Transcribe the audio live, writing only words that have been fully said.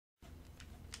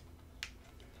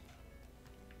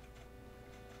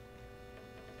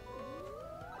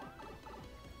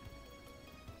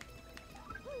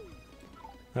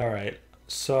Alright,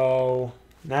 so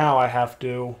now I have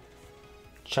to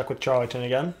check with Charlieton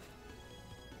again.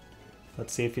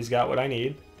 Let's see if he's got what I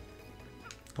need.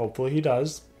 Hopefully he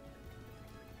does.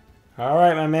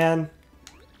 Alright, my man.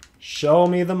 Show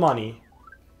me the money.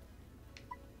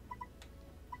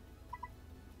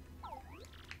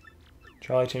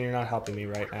 Charlieton, you're not helping me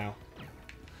right now.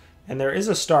 And there is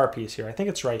a star piece here. I think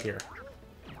it's right here.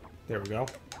 There we go.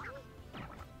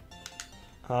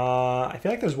 I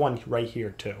feel like there's one right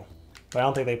here, too. But I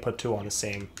don't think they put two on the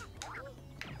same.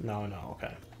 No,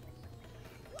 okay.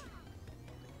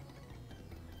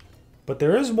 But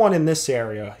there is one in this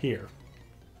area here.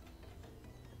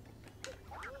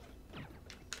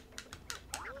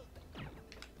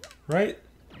 Right?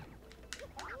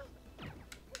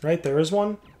 Right, there is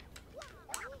one?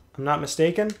 I'm not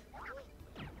mistaken?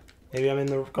 Maybe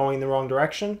I'm going the wrong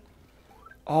direction?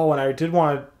 Oh, and I did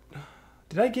want to...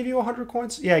 Did I give you 100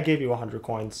 coins? Yeah, I gave you 100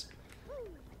 coins.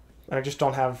 I just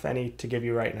don't have any to give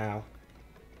you right now.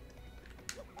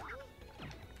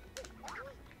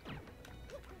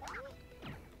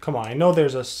 Come on, I know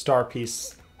there's a star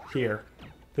piece here.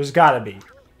 There's gotta be.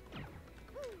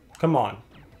 Come on.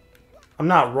 I'm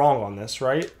not wrong on this,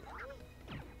 right?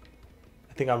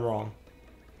 I think I'm wrong.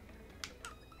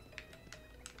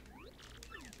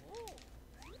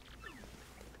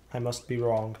 I must be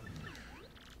wrong.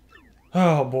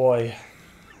 Oh boy.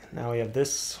 Now we have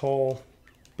this whole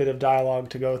bit of dialogue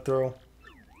to go through.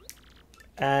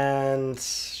 And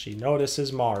she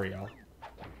notices Mario.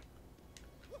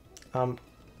 Are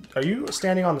you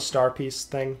standing on the star piece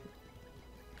thing?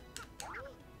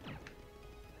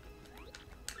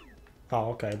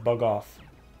 Oh, okay. Bug off.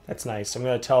 That's nice. I'm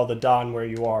going to tell the Don where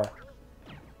you are.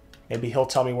 Maybe he'll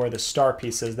tell me where the star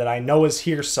piece is that I know is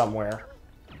here somewhere.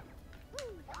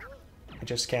 I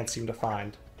just can't seem to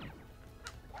find.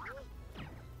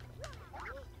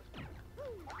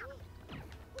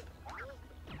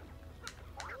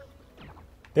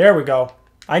 There we go.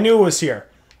 I knew it was here.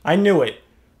 I knew it.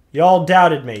 Y'all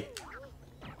doubted me.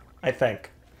 I think.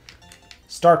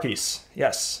 Star piece.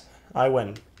 Yes. I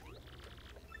win.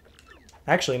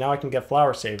 Actually, now I can get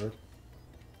Flower Saver.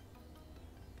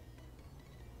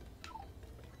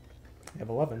 I have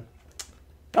 11.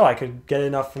 Oh, I could get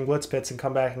enough from Glitz Pits and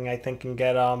come back and I think and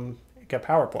get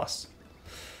Power Plus.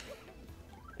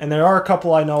 And there are a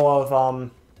couple I know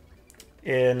of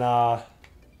in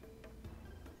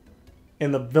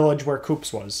the village where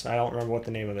Koops was. I don't remember what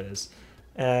the name of it is.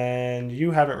 And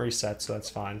you haven't reset, so that's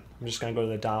fine. I'm just going to go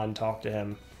to the Don and talk to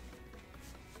him.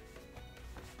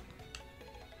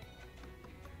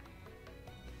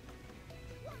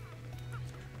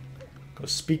 Go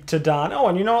speak to Don. Oh,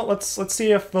 and you know what? Let's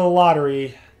see if the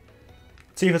lottery...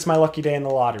 Let's see if it's my lucky day in the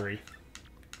lottery.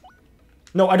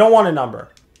 No, I don't want a number.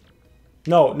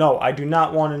 No, I do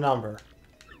not want a number.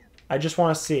 I just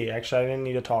want to see. Actually, I didn't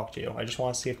need to talk to you. I just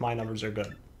want to see if my numbers are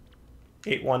good.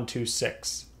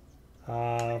 8126.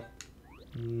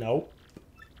 Nope.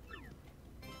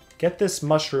 Get this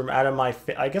mushroom out of my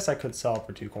I guess I could sell it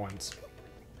for 2 coins.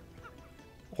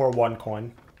 Or 1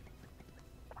 coin.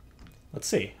 Let's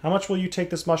see. How much will you take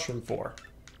this mushroom for?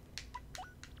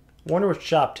 I wonder which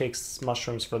shop takes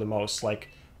mushrooms for the most. Like,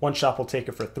 one shop will take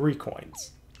it for 3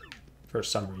 coins. For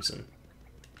some reason.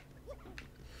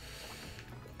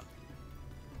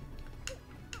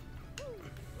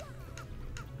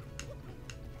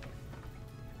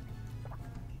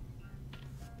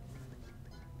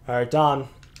 Alright, Don.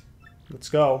 Let's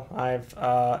go.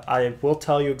 I will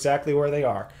tell you exactly where they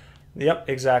are. Yep,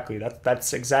 exactly.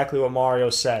 That's exactly what Mario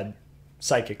said.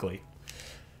 Psychically.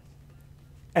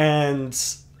 And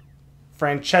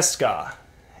Francesca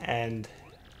and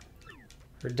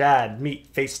her dad meet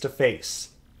face to face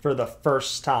for the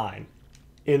first time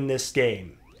in this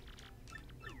game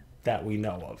that we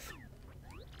know of.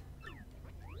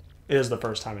 It is the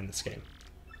first time in this game.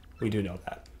 We do know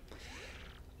that.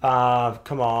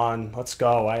 Come on, let's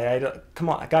go. Come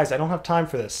on, guys, I don't have time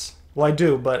for this. Well, I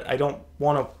do, but I don't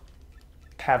want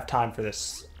to have time for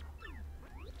this.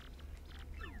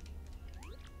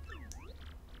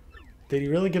 Did he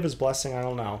really give his blessing? I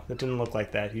don't know. It didn't look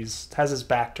like that. He has his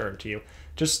back turned to you.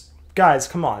 Just, guys,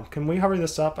 come on. Can we hurry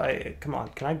this up? Come on.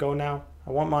 Can I go now?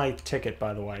 I want my ticket,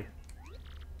 by the way.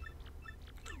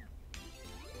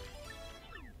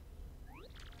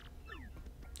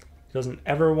 He doesn't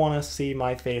ever want to see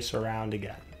my face around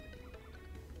again.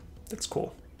 That's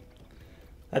cool.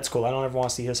 That's cool. I don't ever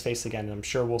want to see his face again, and I'm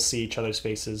sure we'll see each other's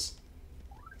faces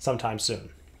sometime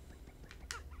soon.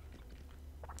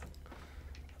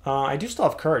 I do still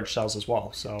have courage cells as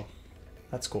well, so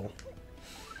that's cool.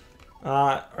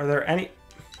 Are there any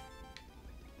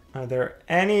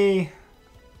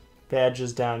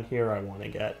badges down here I want to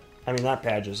get. I mean, not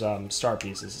badges, star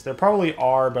pieces. There probably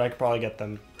are, but I could probably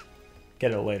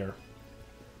get it later.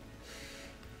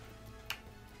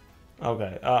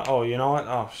 Okay, oh, you know what?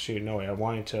 Oh, shoot, no way. I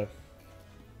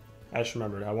just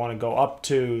remembered. I want to go up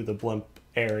to the blimp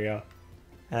area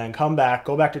and then come back,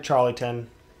 go back to Charlieton,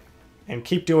 and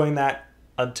keep doing that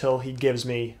until he gives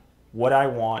me what I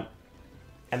want,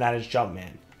 and that is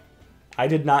Jumpman. I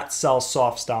did not sell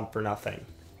Soft Stomp for nothing.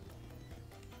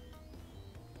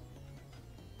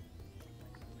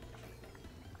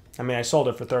 I mean, I sold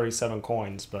it for 37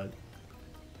 coins, but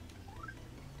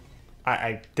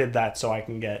I did that so I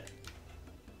can get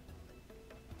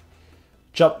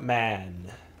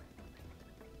Jumpman.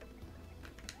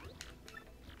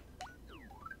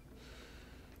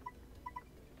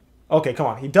 Okay, come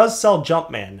on. He does sell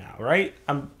Jumpman now, right?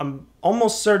 I'm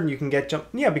almost certain you can get Jump...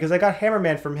 Yeah, because I got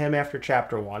Hammerman from him after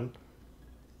Chapter 1.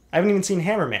 I haven't even seen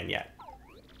Hammerman yet.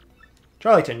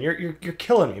 Charlieton, you're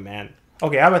killing me, man.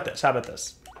 Okay, how about this? How about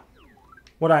this?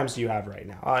 What items do you have right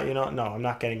now? You know, no, I'm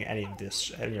not getting any of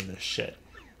this shit.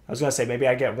 I was gonna say maybe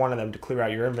I get one of them to clear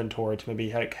out your inventory to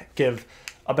maybe give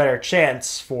a better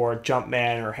chance for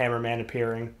Jumpman or Hammerman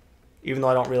appearing, even though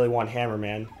I don't really want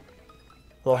Hammerman.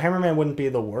 Although Hammerman wouldn't be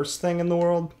the worst thing in the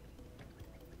world.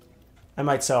 I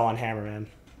might sell on Hammerman.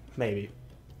 Maybe.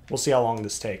 We'll see how long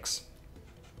this takes.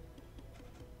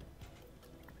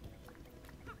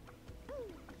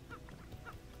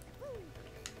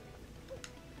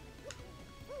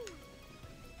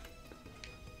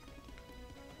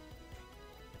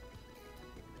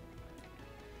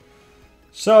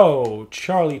 So,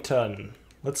 Charlieton.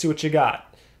 Let's see what you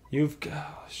got.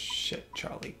 Oh, shit,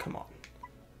 Charlie. Come on.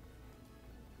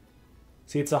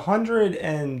 See, it's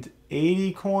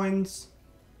 180 coins,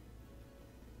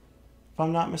 if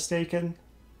I'm not mistaken.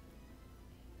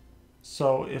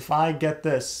 So if I get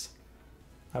this,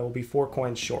 I will be 4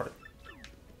 coins short.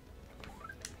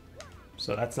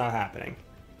 So that's not happening.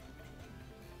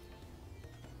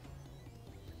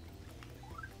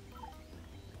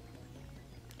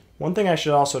 One thing I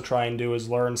should also try and do is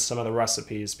learn some of the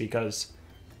recipes, because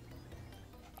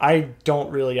I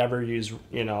don't really ever use,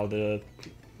 you know, the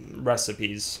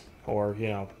recipes or, you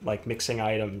know, like mixing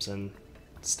items and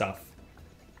stuff.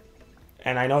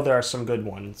 And I know there are some good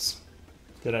ones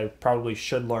that I probably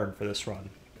should learn for this run.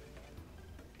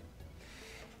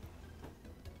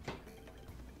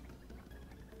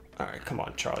 Alright, come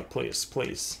on, Charlie, please,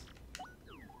 please.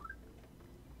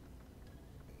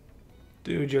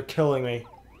 Dude, you're killing me.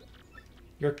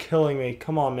 You're killing me.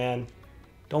 Come on, man.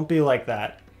 Don't be like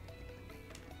that.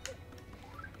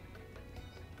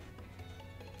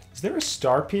 Is there a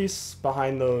star piece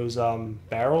behind those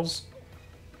barrels?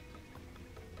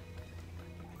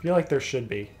 I feel like there should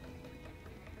be.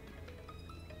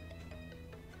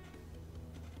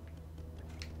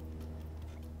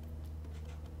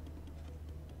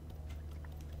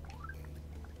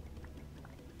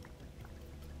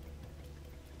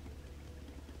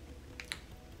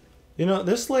 You know,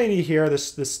 this lady here,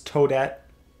 this Toadette,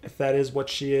 if that is what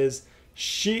she is,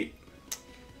 she's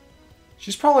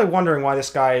probably wondering why this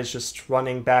guy is just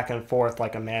running back and forth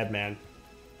like a madman.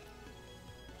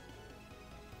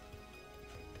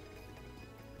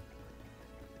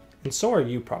 And so are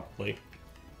you, probably.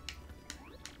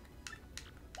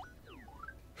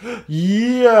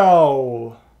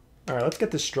 Yo! Alright, let's get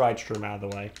this Stridestrom out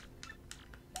of the way.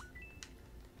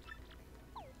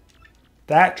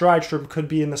 That Stridestrom could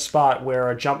be in the spot where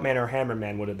a Jumpman or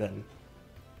Hammerman would have been.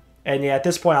 And yeah, at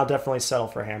this point, I'll definitely settle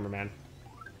for Hammerman.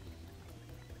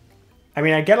 I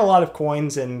mean, I get a lot of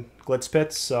coins in Glitz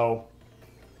Pits, so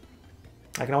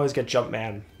I can always get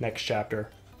Jumpman next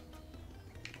chapter.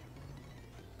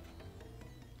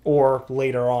 Or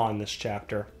later on this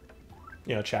chapter.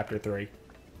 You know, chapter 3.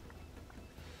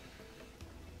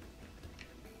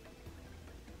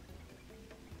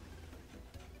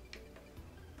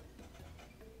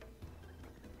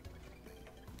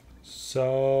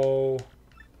 So...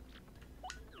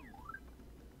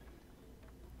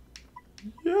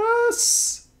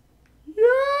 Yes!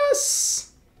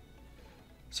 Yes!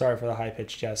 Sorry for the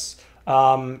high-pitched yes.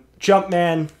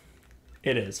 Jumpman,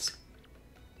 it is.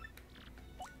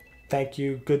 Thank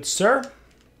you, good sir.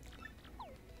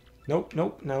 Nope,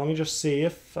 nope. Now let me just see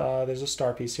if there's a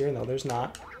star piece here. No, there's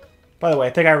not. By the way, I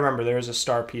think I remember there is a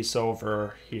star piece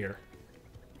over here.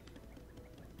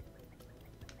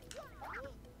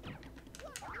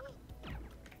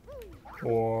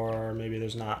 Or maybe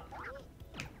there's not.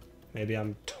 Maybe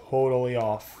I'm totally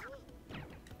off.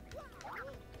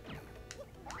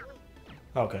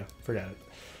 Okay, forget it.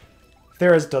 If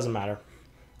there is, it doesn't matter.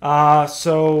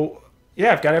 So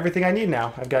yeah, I've got everything I need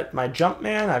now. I've got my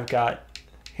Jumpman, I've got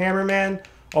Hammerman.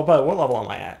 Oh, but what level am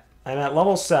I at? I'm at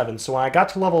level 7, so when I got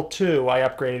to level 2, I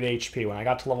upgraded HP. When I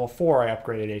got to level 4, I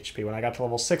upgraded HP. When I got to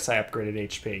level 6, I upgraded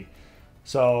HP.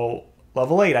 So,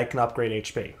 level 8, I can upgrade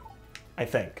HP. I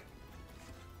think.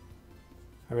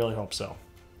 I really hope so.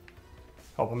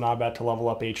 Hope I'm not about to level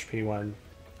up HP when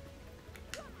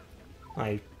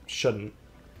I shouldn't.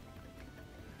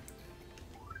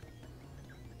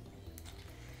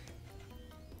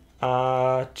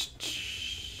 Alright,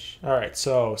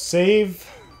 so save.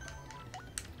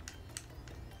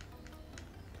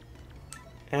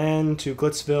 And to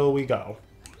Glitzville we go.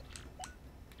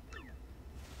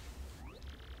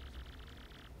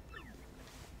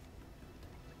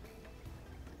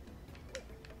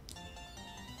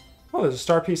 Oh, there's a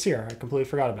star piece here. I completely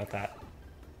forgot about that.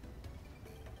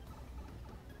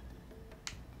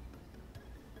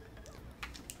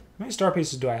 How many star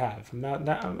pieces do I have?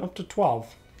 I'm up to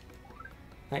 12.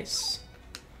 Nice.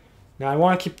 Now I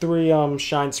want to keep 3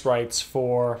 shine sprites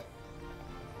for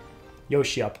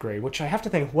Yoshi upgrade, which I have to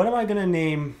think, what am I going to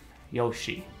name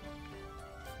Yoshi?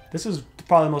 This is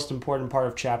probably the most important part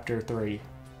of Chapter 3.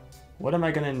 What am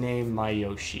I going to name my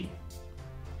Yoshi?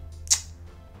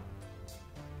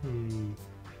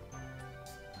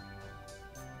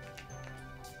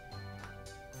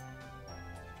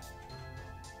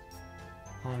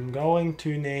 I'm going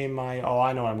to name my... Oh,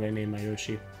 I know what I'm going to name my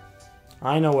Yoshi.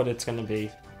 I know what it's going to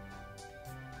be.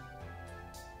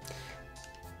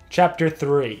 Chapter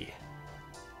 3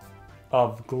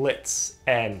 of Glitz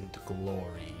and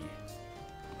Glory.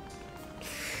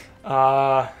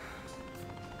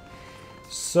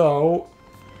 So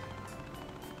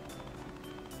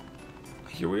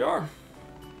here we are.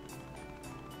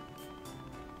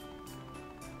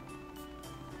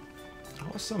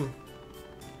 Awesome.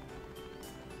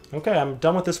 Okay, I'm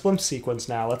done with this blimp sequence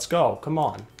now. Let's go. Come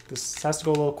on. This has to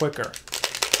go a little quicker.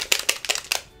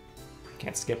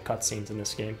 Can't skip cutscenes in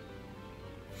this game.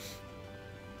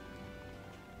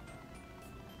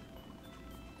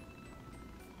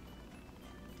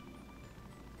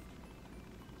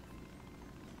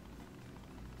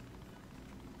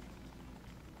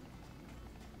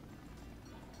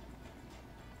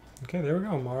 Okay, there we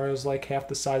go. Mario's like half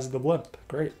the size of the blimp.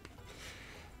 Great.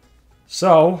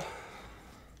 So,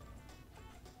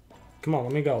 come on,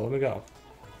 let me go, let me go.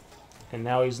 And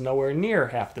now he's nowhere near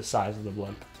half the size of the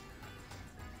blimp.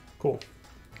 Cool.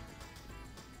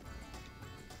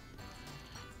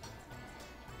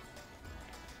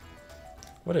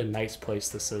 What a nice place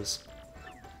this is.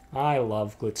 I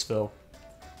love Glitzville.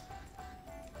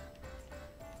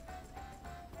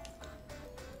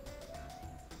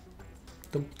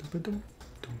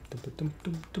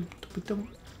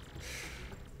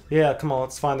 Yeah, come on,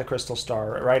 let's find the crystal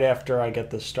star right after I get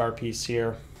the star piece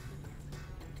here.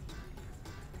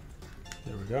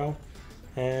 There we go.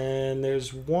 And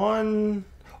there's one...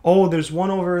 Oh, there's one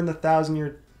over in the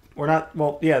 1,000-year... Or not...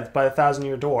 Well, yeah, by the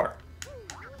 1,000-year door.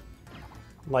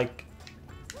 Like...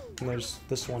 And there's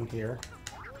this one here.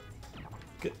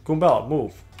 Goombella,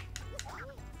 move.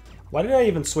 Why did I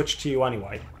even switch to you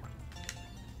anyway?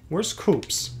 Where's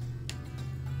Koops?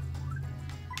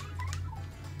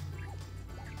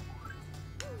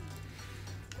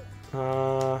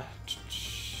 So,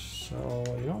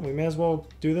 you know, we may as well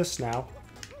do this now.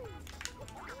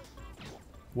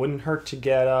 Wouldn't hurt to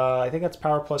get, I think that's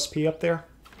Power Plus P up there.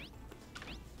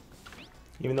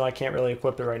 Even though I can't really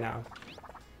equip it right now.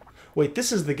 Wait,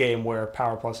 this is the game where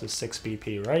Power Plus is 6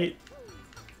 BP, right?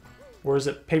 Or is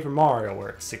it Paper Mario where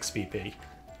it's 6 BP?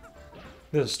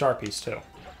 There's a star piece too.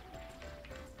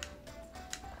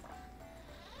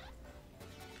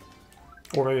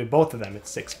 Or maybe both of them, it's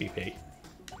 6 BP.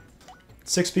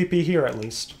 6 BP here at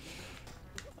least.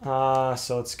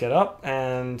 So let's get up,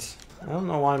 and I don't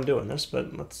know why I'm doing this,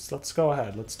 but let's go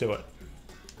ahead. Let's do it.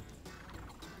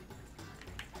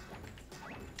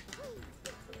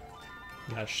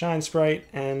 Got a shine sprite,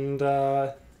 and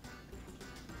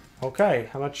okay,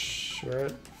 how much? We're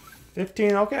at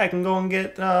 15. Okay, I can go and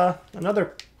get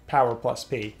another Power Plus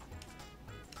P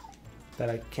that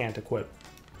I can't equip.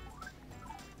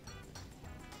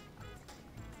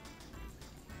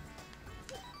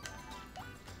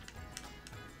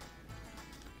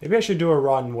 Maybe I should do a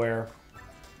run where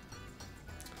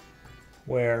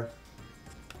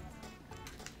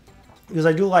because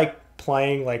I do like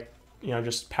playing, like, you know,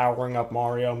 just powering up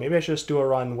Mario. Maybe I should just do a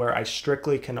run where I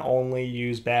strictly can only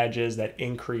use badges that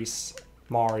increase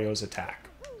Mario's attack.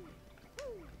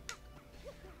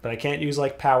 But I can't use,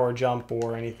 like, power jump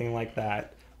or anything like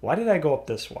that. Why did I go up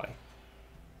this way?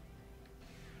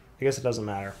 I guess it doesn't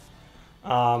matter.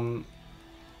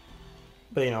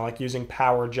 But, you know, like using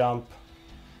power jump.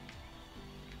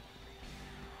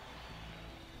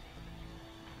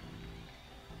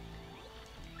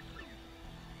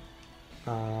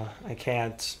 I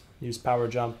can't use power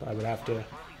jump. I would have to...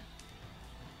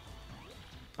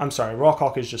 I'm sorry,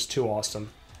 Rawkhawk is just too awesome.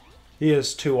 He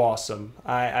is too awesome.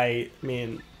 I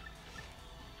mean...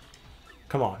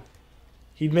 Come on.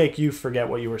 He'd make you forget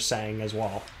what you were saying as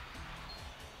well.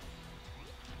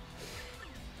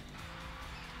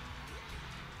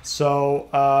 So,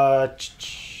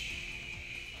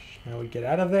 now we get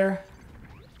out of there.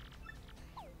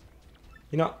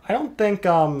 You know, I don't think,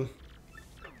 I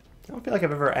don't feel like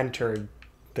I've ever entered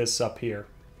this up here.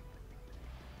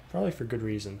 Probably for good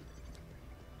reason.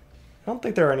 I don't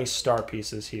think there are any star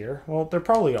pieces here. Well, there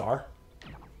probably are.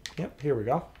 Yep, here we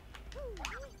go.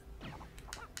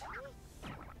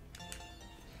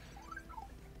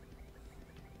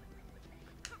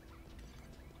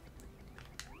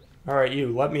 Alright,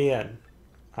 you, let me in.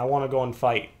 I want to go and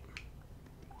fight.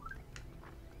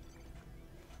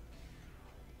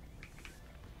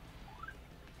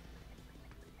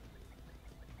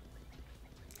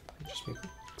 Just make a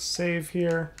save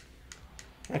here.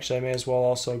 Actually, I may as well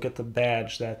also get the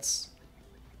badge that's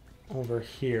over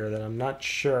here that I'm not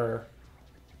sure.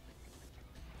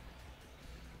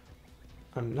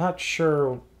 I'm not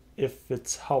sure if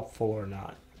it's helpful or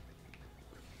not.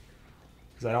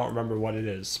 Because I don't remember what it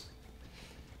is.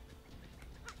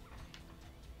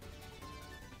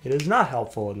 It is not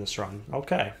helpful in this run.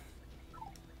 Okay.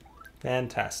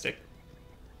 Fantastic.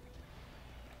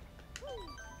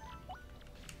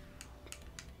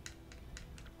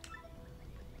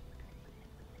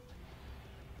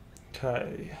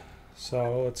 Okay.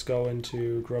 So let's go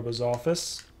into Grubba's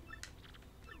office.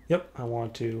 Yep, I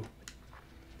want to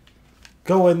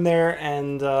go in there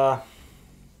and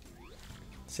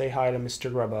say hi to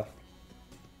Mr. Grubba.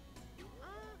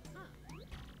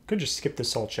 Could just skip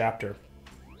this whole chapter.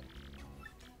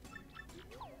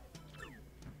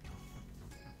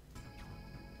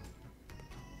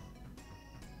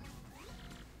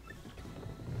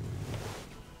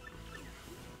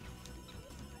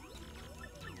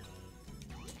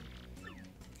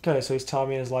 Okay, so he's telling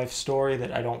me his life story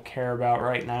that I don't care about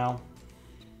right now.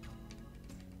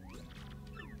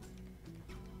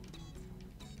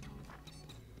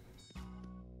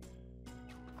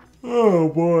 Oh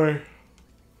boy.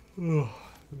 Ugh.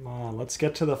 Come on, let's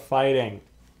get to the fighting.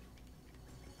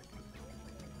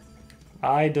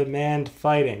 I demand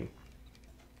fighting.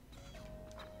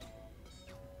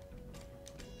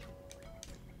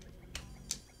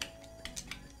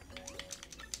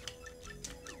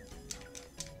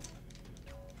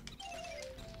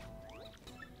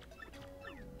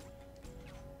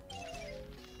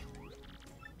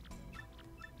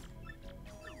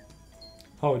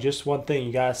 Oh, just one thing.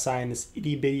 You gotta sign this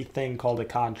itty-bitty thing called a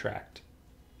contract.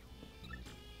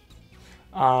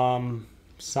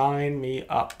 Sign me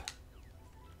up.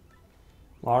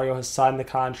 Mario has signed the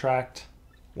contract,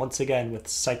 once again with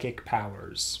psychic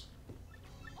powers.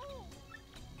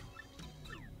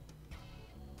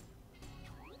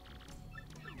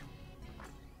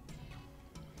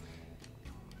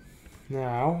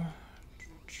 Now,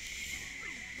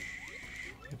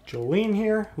 Jolene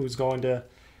here, who's going to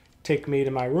take me to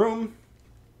my room.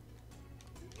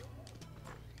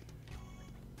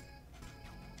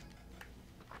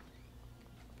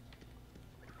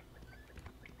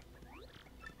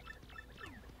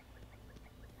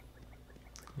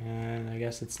 And I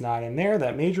guess it's not in there.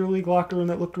 That Major League locker room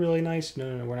that looked really nice.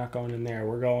 No, we're not going in there.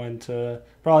 We're going to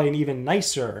probably an even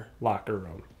nicer locker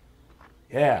room.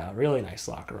 Yeah, really nice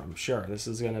locker room. Sure, this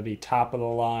is going to be top of the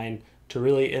line to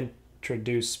really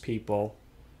introduce people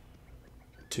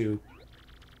to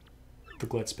the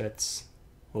Glitzbits,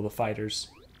 well, the fighters.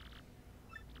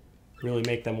 Really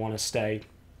make them want to stay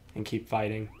and keep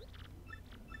fighting.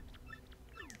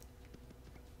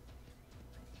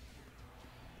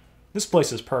 This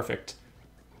place is perfect.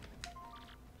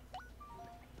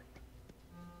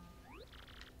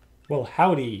 Well,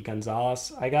 howdy,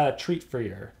 Gonzalez. I got a treat for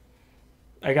you.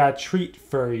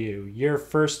 Your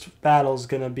first battle's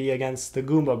gonna be against the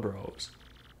Goomba Bros.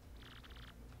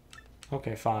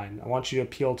 Okay, fine. I want you to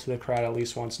appeal to the crowd at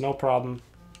least once. No problem.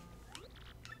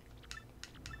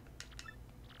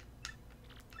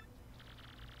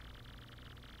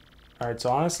 Alright, so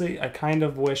honestly, I kind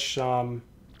of wish... Oh,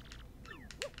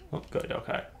 good,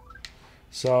 okay.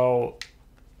 So,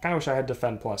 I kind of wish I had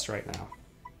Defend Plus right now.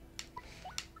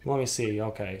 Let me see,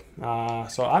 okay.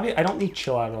 So, I don't need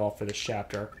Chill Out at all for this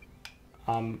chapter.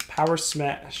 Power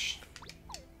Smash...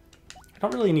 I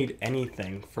don't really need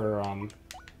anything for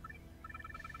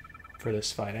for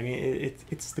this fight. I mean,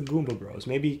 it's the Goomba Bros.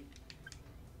 Maybe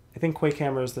I think Quake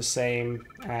Hammer is the same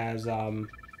as you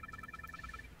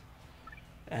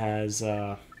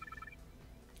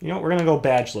know, we're gonna go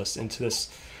badgeless into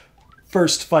this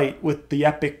first fight with the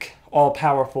epic,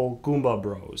 all-powerful Goomba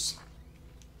Bros.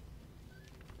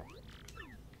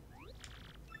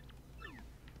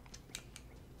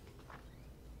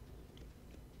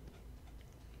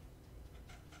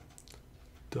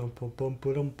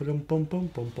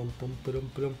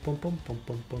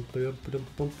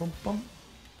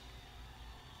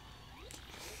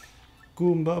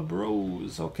 Goomba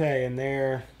Bros. Okay, and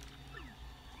they're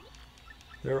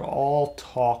all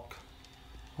talk.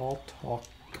 All talk.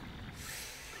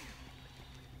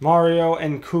 Mario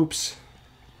and Koops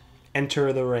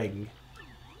enter the ring.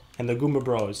 And the Goomba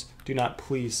Bros, do not,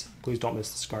 please don't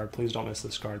miss this guard. Please don't miss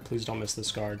this guard. Please don't miss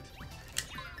this guard.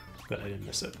 Good, I didn't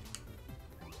miss it.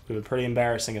 It would be pretty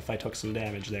embarrassing if I took some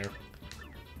damage there.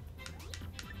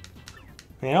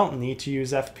 I don't need to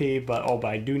use FP, but oh, but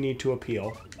I do need to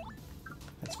appeal.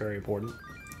 That's very important.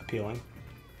 Appealing.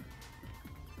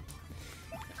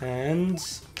 And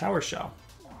Power Shell.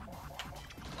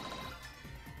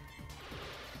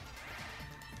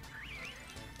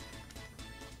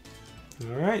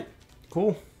 Alright,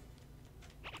 cool.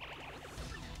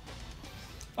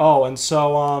 Oh, and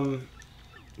so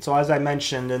as I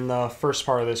mentioned in the first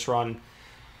part of this run,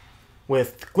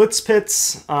 with Glitz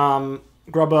Pits,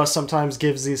 Grubba sometimes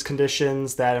gives these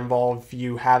conditions that involve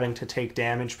you having to take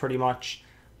damage pretty much,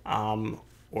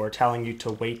 or telling you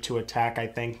to wait to attack, I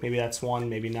think. Maybe that's one,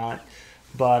 maybe not.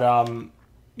 But,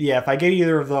 yeah, if I get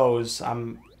either of those,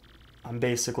 I'm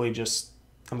basically just,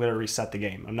 I'm going to reset the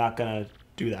game. I'm not going to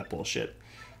do that bullshit.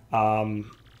 Yeah,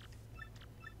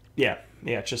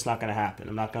 it's just not going to happen.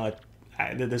 I'm not going to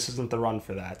this isn't the run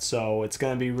for that. So it's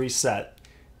going to be reset,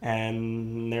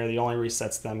 and they're the only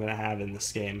resets that I'm going to have in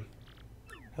this game,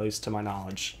 at least to my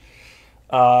knowledge.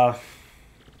 Because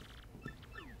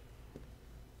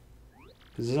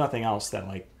there's nothing else that,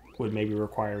 like, would maybe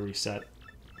require a reset.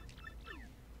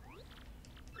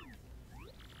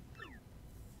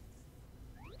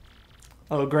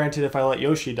 Oh, granted, if I let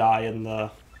Yoshi die in the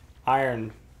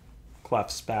Iron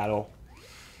Clefs battle,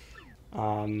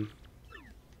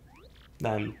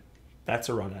 then that's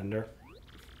a run ender.